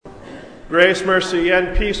Grace, mercy,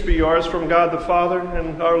 and peace be yours from God the Father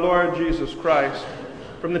and our Lord Jesus Christ.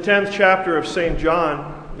 From the 10th chapter of St.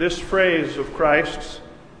 John, this phrase of Christ's,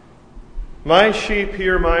 "My sheep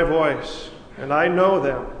hear my voice, and I know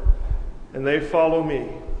them, and they follow me."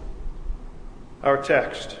 Our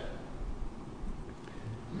text.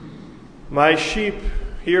 My sheep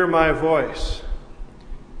hear my voice.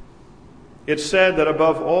 It's said that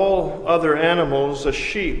above all other animals, a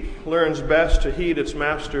sheep learns best to heed its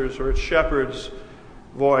master's or its shepherd's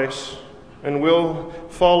voice and will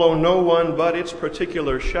follow no one but its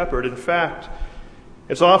particular shepherd. In fact,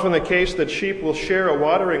 it's often the case that sheep will share a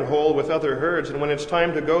watering hole with other herds, and when it's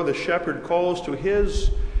time to go, the shepherd calls to his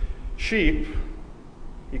sheep.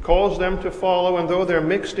 He calls them to follow, and though they're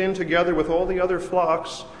mixed in together with all the other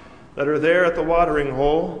flocks that are there at the watering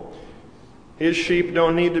hole, his sheep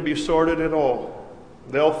don't need to be sorted at all.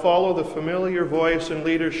 They'll follow the familiar voice and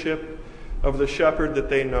leadership of the shepherd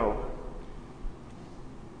that they know.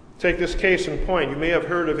 Take this case in point. You may have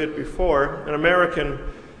heard of it before. An American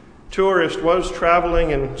tourist was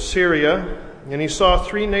traveling in Syria, and he saw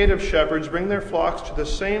 3 native shepherds bring their flocks to the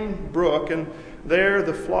same brook, and there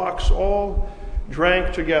the flocks all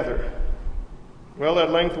drank together. Well,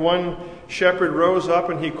 at length one shepherd rose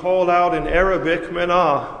up and he called out in Arabic,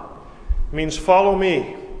 "Menah," means follow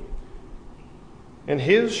me. And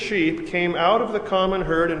his sheep came out of the common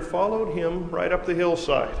herd and followed him right up the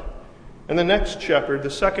hillside. And the next shepherd, the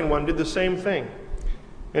second one, did the same thing.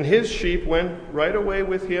 And his sheep went right away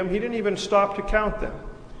with him. He didn't even stop to count them.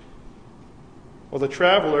 Well,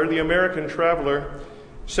 the American traveler,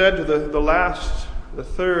 said to the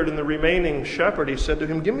third and the remaining shepherd, he said to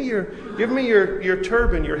him, give me your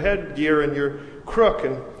turban, your headgear, and your crook,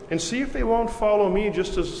 and see if they won't follow me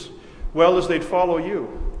just as well as they'd follow you.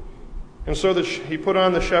 And so he put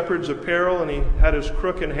on the shepherd's apparel, and he had his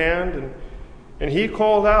crook in hand, and he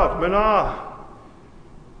called out, "Menah."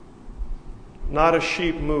 Not a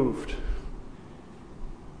sheep moved.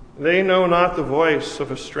 They know not the voice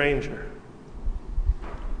of a stranger.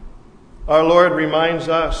 Our Lord reminds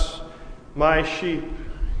us, "My sheep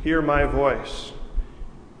hear my voice."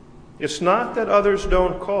 It's not that others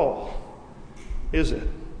don't call, is it?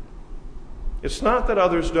 It's not that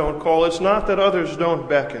others don't call. It's not that others don't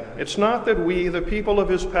beckon. It's not that we, the people of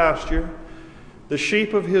his pasture, the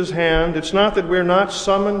sheep of his hand, it's not that we're not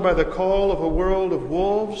summoned by the call of a world of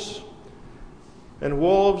wolves and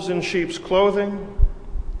wolves in sheep's clothing,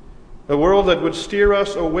 a world that would steer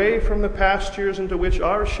us away from the pastures into which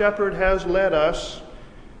our shepherd has led us,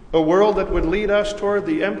 a world that would lead us toward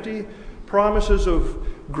the empty promises of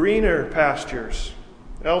greener pastures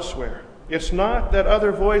elsewhere. It's not that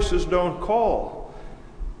other voices don't call,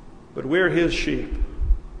 but we're his sheep.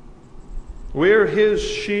 We're his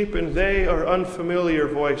sheep, and they are unfamiliar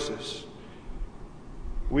voices.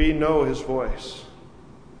 We know his voice.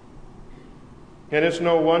 And it's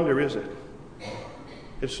no wonder, is it?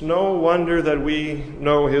 It's no wonder that we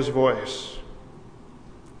know his voice.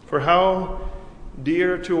 For how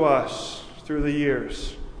dear to us through the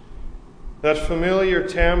years that familiar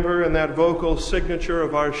timbre and that vocal signature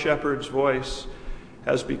of our shepherd's voice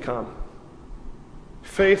has become.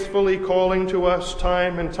 Faithfully calling to us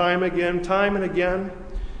time and time and again,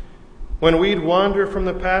 when we'd wander from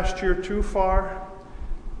the pasture too far,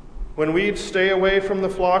 when we'd stay away from the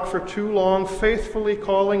flock for too long, faithfully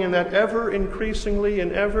calling in that ever increasingly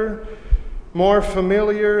and ever more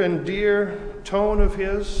familiar and dear tone of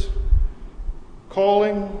his,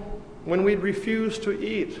 calling when we'd refuse to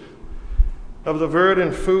eat of the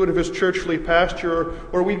verdant food of his churchly pasture,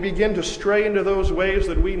 or we begin to stray into those ways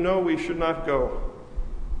that we know we should not go.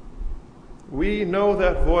 We know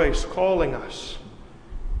that voice calling us,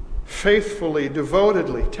 faithfully,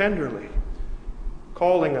 devotedly, tenderly,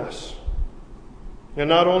 calling us. And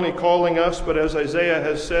not only calling us, but as Isaiah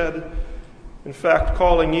has said, in fact,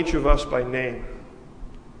 calling each of us by name.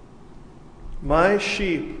 "My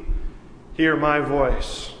sheep hear my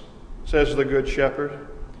voice," says the Good Shepherd.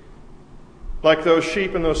 Like those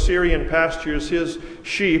sheep in those Syrian pastures, his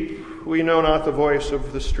sheep, we know not the voice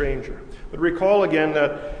of the stranger. But recall again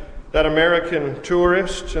that American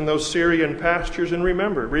tourist in those Syrian pastures, and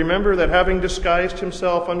remember that having disguised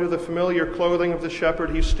himself under the familiar clothing of the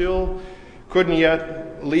shepherd, he still couldn't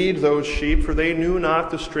yet lead those sheep, for they knew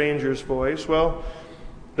not the stranger's voice. Well,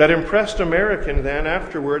 that impressed American then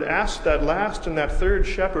afterward asked that last and that third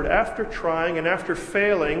shepherd, after trying and after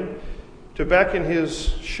failing to beckon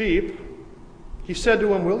his sheep, he said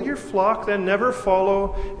to him, "Will your flock then never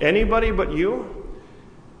follow anybody but you?"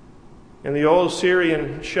 And the old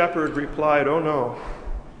Syrian shepherd replied, "Oh no.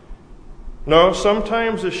 No,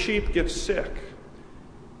 sometimes a sheep gets sick.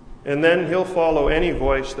 and then he'll follow any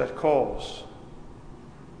voice that calls.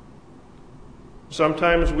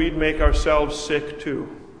 Sometimes we'd make ourselves sick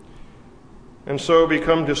too, and so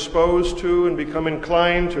become disposed to and become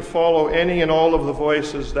inclined to follow any and all of the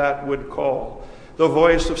voices that would call. The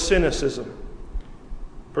voice of cynicism,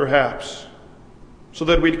 perhaps, so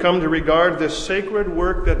that we'd come to regard this sacred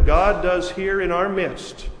work that God does here in our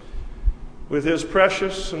midst with his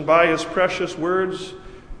precious and by his precious words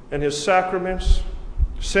and his sacraments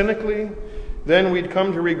cynically. Then we'd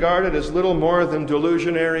come to regard it as little more than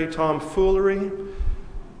delusionary tomfoolery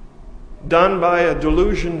done by a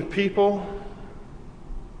delusioned people.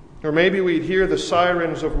 Or maybe we'd hear the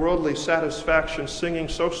sirens of worldly satisfaction singing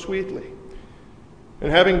so sweetly.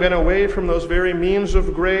 And having been away from those very means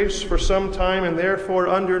of grace for some time and therefore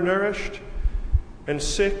undernourished and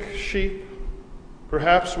sick sheep,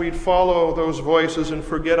 perhaps we'd follow those voices and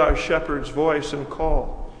forget our shepherd's voice and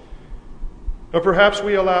call. Or perhaps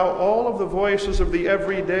we allow all of the voices of the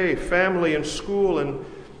everyday, family and school and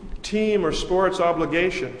team or sports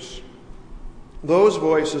obligations, those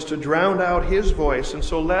voices to drown out his voice, and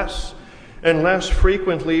so less and less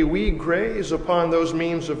frequently we graze upon those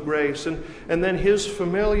means of grace, and then his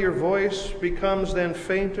familiar voice becomes then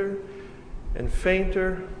fainter and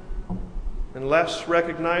fainter and less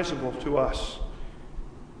recognizable to us.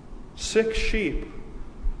 Sick sheep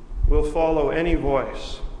will follow any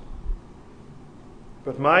voice.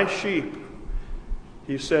 But my sheep,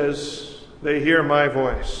 he says, they hear my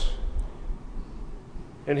voice.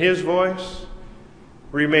 And his voice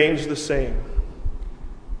remains the same.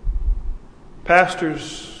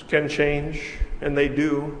 Pastors can change, and they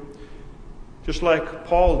do, just like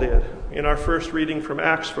Paul did in our first reading from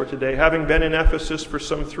Acts for today. Having been in Ephesus for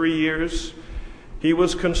some 3 years, he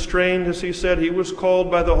was constrained, as he said, he was called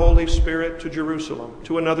by the Holy Spirit to Jerusalem,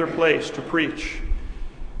 to another place to preach.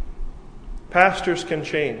 Pastors can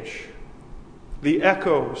change. The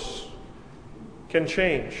echoes can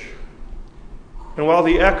change. And while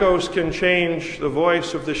the echoes can change, the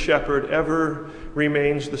voice of the shepherd ever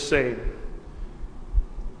remains the same.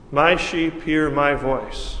 My sheep hear my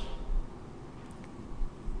voice,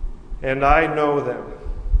 and I know them.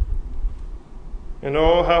 And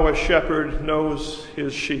oh, how a shepherd knows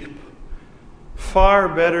his sheep, far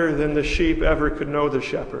better than the sheep ever could know the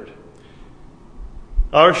shepherd.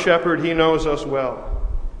 Our shepherd, he knows us well.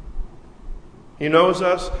 He knows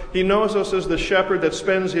us as the shepherd that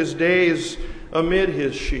spends his days amid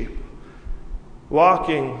his sheep,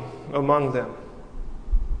 walking among them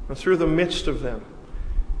and through the midst of them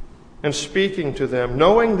and speaking to them,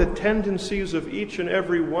 knowing the tendencies of each and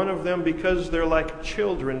every one of them because they're like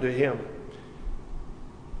children to him.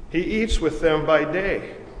 He eats with them by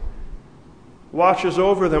day, watches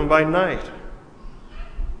over them by night.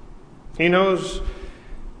 He knows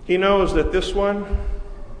that this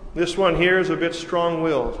one here is a bit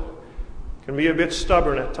strong-willed, can be a bit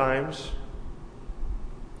stubborn at times.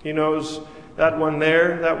 He knows that one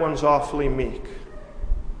there, that one's awfully meek.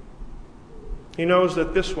 He knows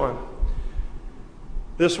that this one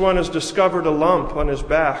has discovered a lump on his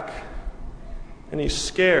back, and he's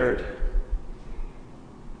scared.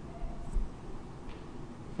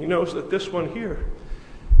 He knows that this one here,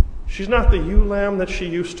 she's not the ewe lamb that she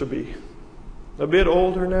used to be. A bit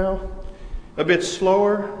older now, a bit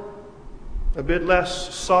slower, a bit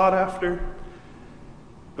less sought after,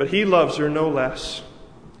 but he loves her no less.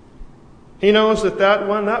 He knows that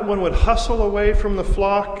one would hustle away from the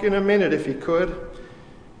flock in a minute if he could.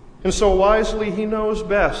 And so wisely he knows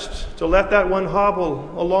best to let that one hobble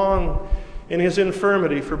along in his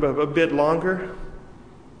infirmity for a bit longer.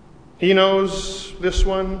 He knows this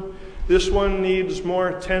one needs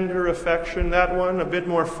more tender affection, that one a bit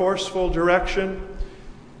more forceful direction.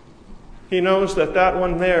 He knows that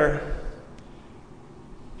one there,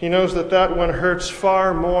 he knows that one hurts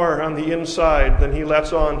far more on the inside than he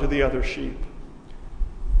lets on to the other sheep.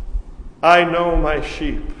 I know my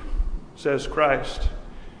sheep, says Christ.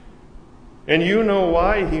 And you know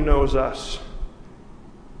why he knows us.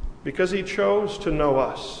 Because he chose to know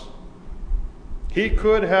us. He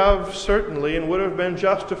could have certainly and would have been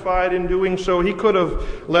justified in doing so. He could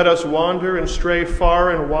have let us wander and stray far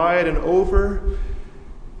and wide and over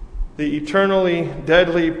the eternally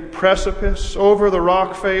deadly precipice, over the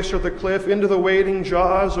rock face or the cliff, into the waiting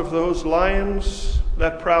jaws of those lions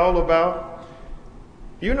that prowl about.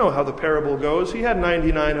 You know how the parable goes. He had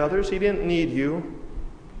 99 others. He didn't need you.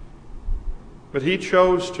 But he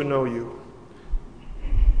chose to know you.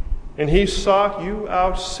 And he sought you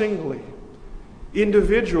out singly,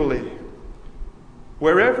 individually.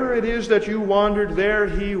 Wherever it is that you wandered, there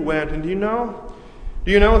he went. And you know,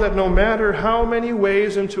 Do you know that no matter how many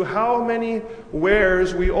ways and to how many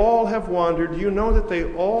wheres we all have wandered, do you know that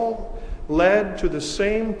they all led to the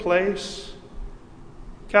same place?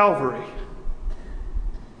 Calvary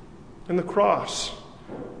and the cross.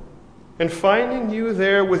 And finding you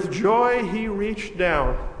there with joy, he reached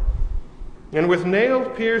down, and with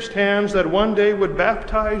nail-pierced hands that one day would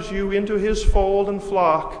baptize you into his fold and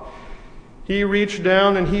flock, he reached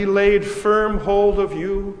down and he laid firm hold of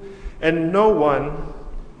you, and no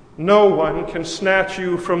one can snatch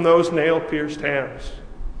you from those nail-pierced hands.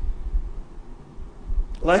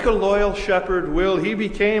 Like a loyal shepherd will, he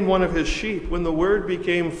became one of his sheep when the Word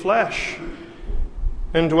became flesh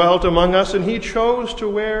and dwelt among us, and he chose to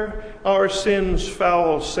wear our sins'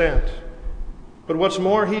 foul scent. But what's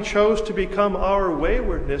more, he chose to become our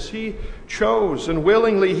waywardness. He chose, and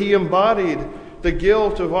willingly he embodied the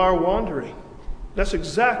guilt of our wandering. That's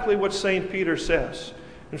exactly what St. Peter says.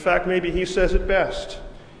 In fact, maybe he says it best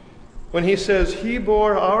when he says he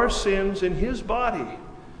bore our sins in his body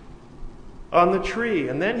on the tree.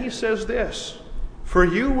 And then he says this, "For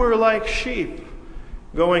you were like sheep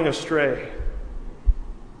going astray,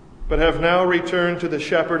 but have now returned to the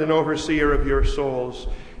shepherd and overseer of your souls."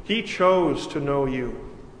 He chose to know you.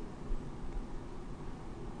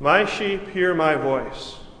 My sheep hear my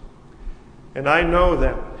voice, and I know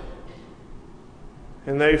them,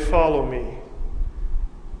 and they follow me.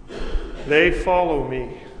 They follow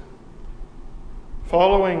me.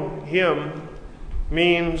 Following him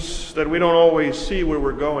means that we don't always see where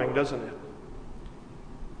we're going, doesn't it?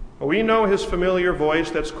 We know his familiar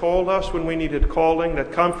voice that's called us when we needed calling,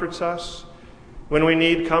 that comforts us when we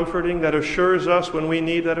need comforting, that assures us when we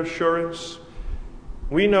need that assurance.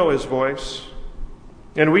 We know his voice,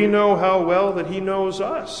 and we know how well that he knows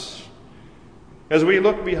us. As we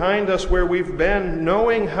look behind us where we've been,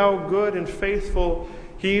 knowing how good and faithful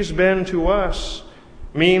he's been to us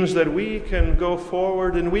means that we can go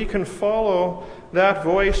forward and we can follow that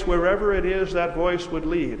voice wherever it is that voice would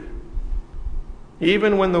lead.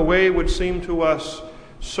 Even when the way would seem to us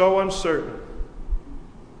so uncertain.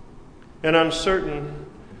 And uncertain,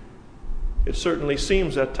 it certainly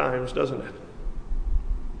seems at times, doesn't it?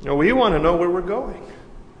 Now, we want to know where we're going.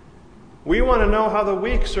 We want to know how the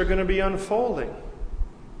weeks are going to be unfolding.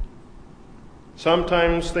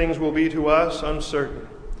 Sometimes things will be to us uncertain.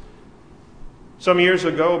 Some years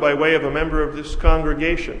ago, by way of a member of this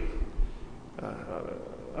congregation,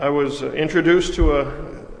 I was introduced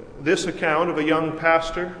to this account of a young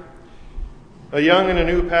pastor, a young and a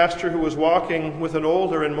new pastor who was walking with an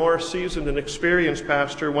older and more seasoned and experienced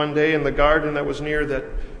pastor one day in the garden that was near that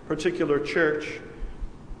particular church.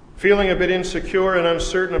 Feeling a bit insecure and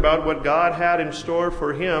uncertain about what God had in store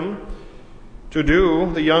for him to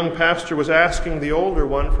do, the young pastor was asking the older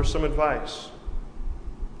one for some advice.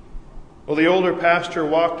 Well, the older pastor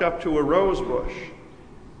walked up to a rose bush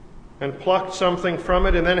and plucked something from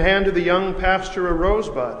it and then handed the young pastor a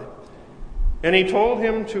rosebud. And he told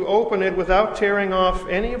him to open it without tearing off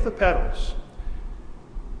any of the petals.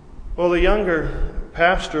 Well, the younger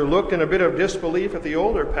pastor looked in a bit of disbelief at the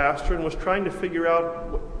older pastor and was trying to figure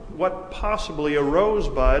out what possibly a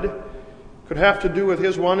rosebud could have to do with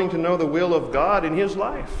his wanting to know the will of God in his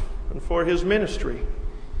life and for his ministry.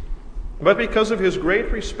 But because of his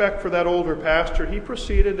great respect for that older pastor, he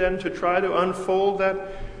proceeded then to try to unfold that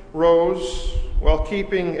rose while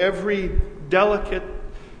keeping every delicate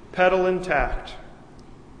petal intact.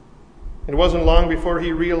 It wasn't long before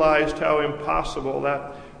he realized how impossible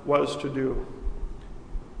that was to do.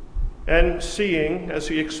 And seeing, as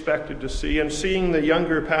he expected to see, and seeing the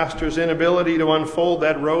younger pastor's inability to unfold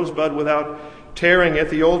that rosebud without tearing it,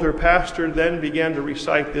 the older pastor then began to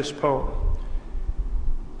recite this poem.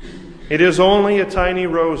 It is only a tiny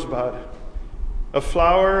rosebud, a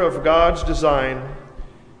flower of God's design,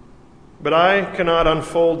 but I cannot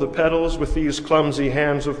unfold the petals with these clumsy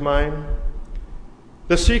hands of mine.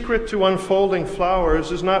 The secret to unfolding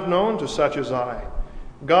flowers is not known to such as I.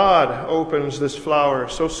 God opens this flower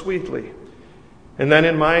so sweetly, and then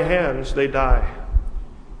in my hands they die.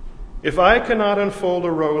 If I cannot unfold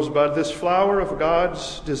a rosebud, this flower of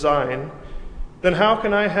God's design, then how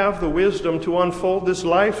can I have the wisdom to unfold this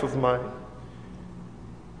life of mine?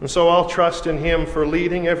 And so I'll trust in him for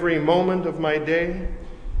leading every moment of my day.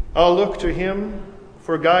 I'll look to him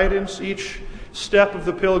for guidance each step of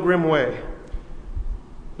the pilgrim way.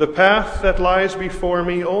 The path that lies before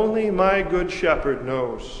me, only my good shepherd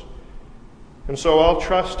knows. And so I'll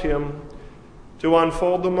trust him to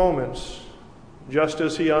unfold the moments just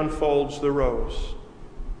as he unfolds the rose.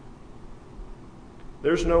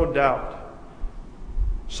 There's no doubt.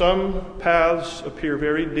 Some paths appear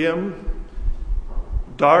very dim,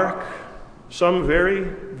 dark, some very,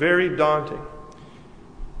 very daunting.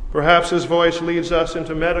 Perhaps his voice leads us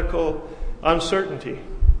into medical uncertainty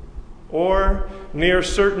or near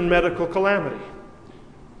certain medical calamity.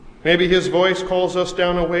 Maybe his voice calls us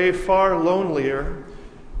down a way far lonelier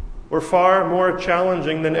or far more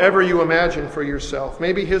challenging than ever you imagine for yourself.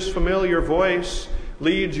 Maybe his familiar voice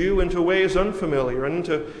leads you into ways unfamiliar and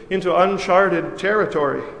into uncharted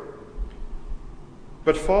territory.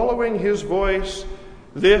 But following his voice,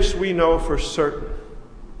 this we know for certain,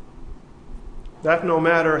 that no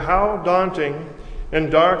matter how daunting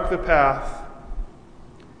and dark the path,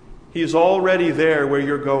 he's already there where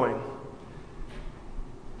you're going.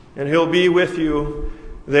 And he'll be with you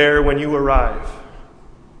there when you arrive.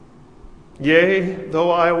 Yea, though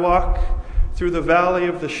I walk through the valley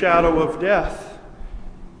of the shadow of death,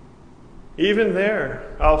 even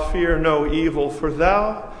there I'll fear no evil, for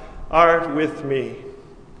thou art with me.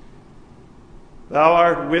 Thou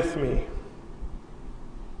art with me.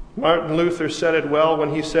 Martin Luther said it well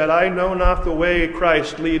when he said, I know not the way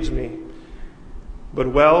Christ leads me, but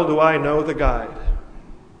well do I know the guide.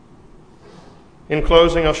 In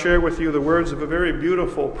closing, I'll share with you the words of a very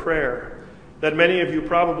beautiful prayer that many of you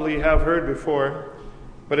probably have heard before,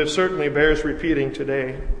 but it certainly bears repeating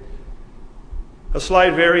today. A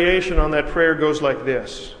slight variation on that prayer goes like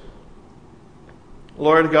this.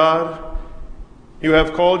 Lord God, you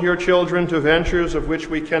have called your children to ventures of which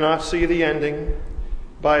we cannot see the ending,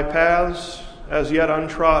 by paths as yet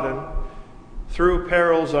untrodden, through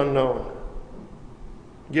perils unknown.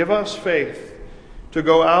 Give us faith to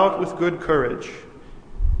go out with good courage,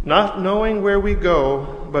 not knowing where we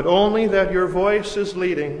go, but only that your voice is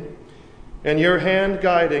leading, and your hand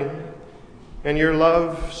guiding, and your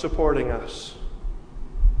love supporting us.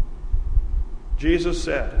 Jesus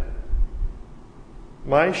said,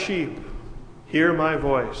 my sheep hear my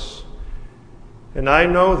voice, and I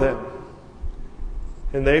know them,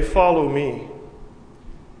 and they follow me,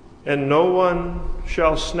 and no one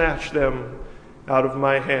shall snatch them out of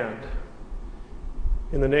my hand.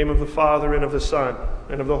 In the name of the Father, and of the Son,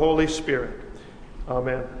 and of the Holy Spirit.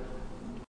 Amen.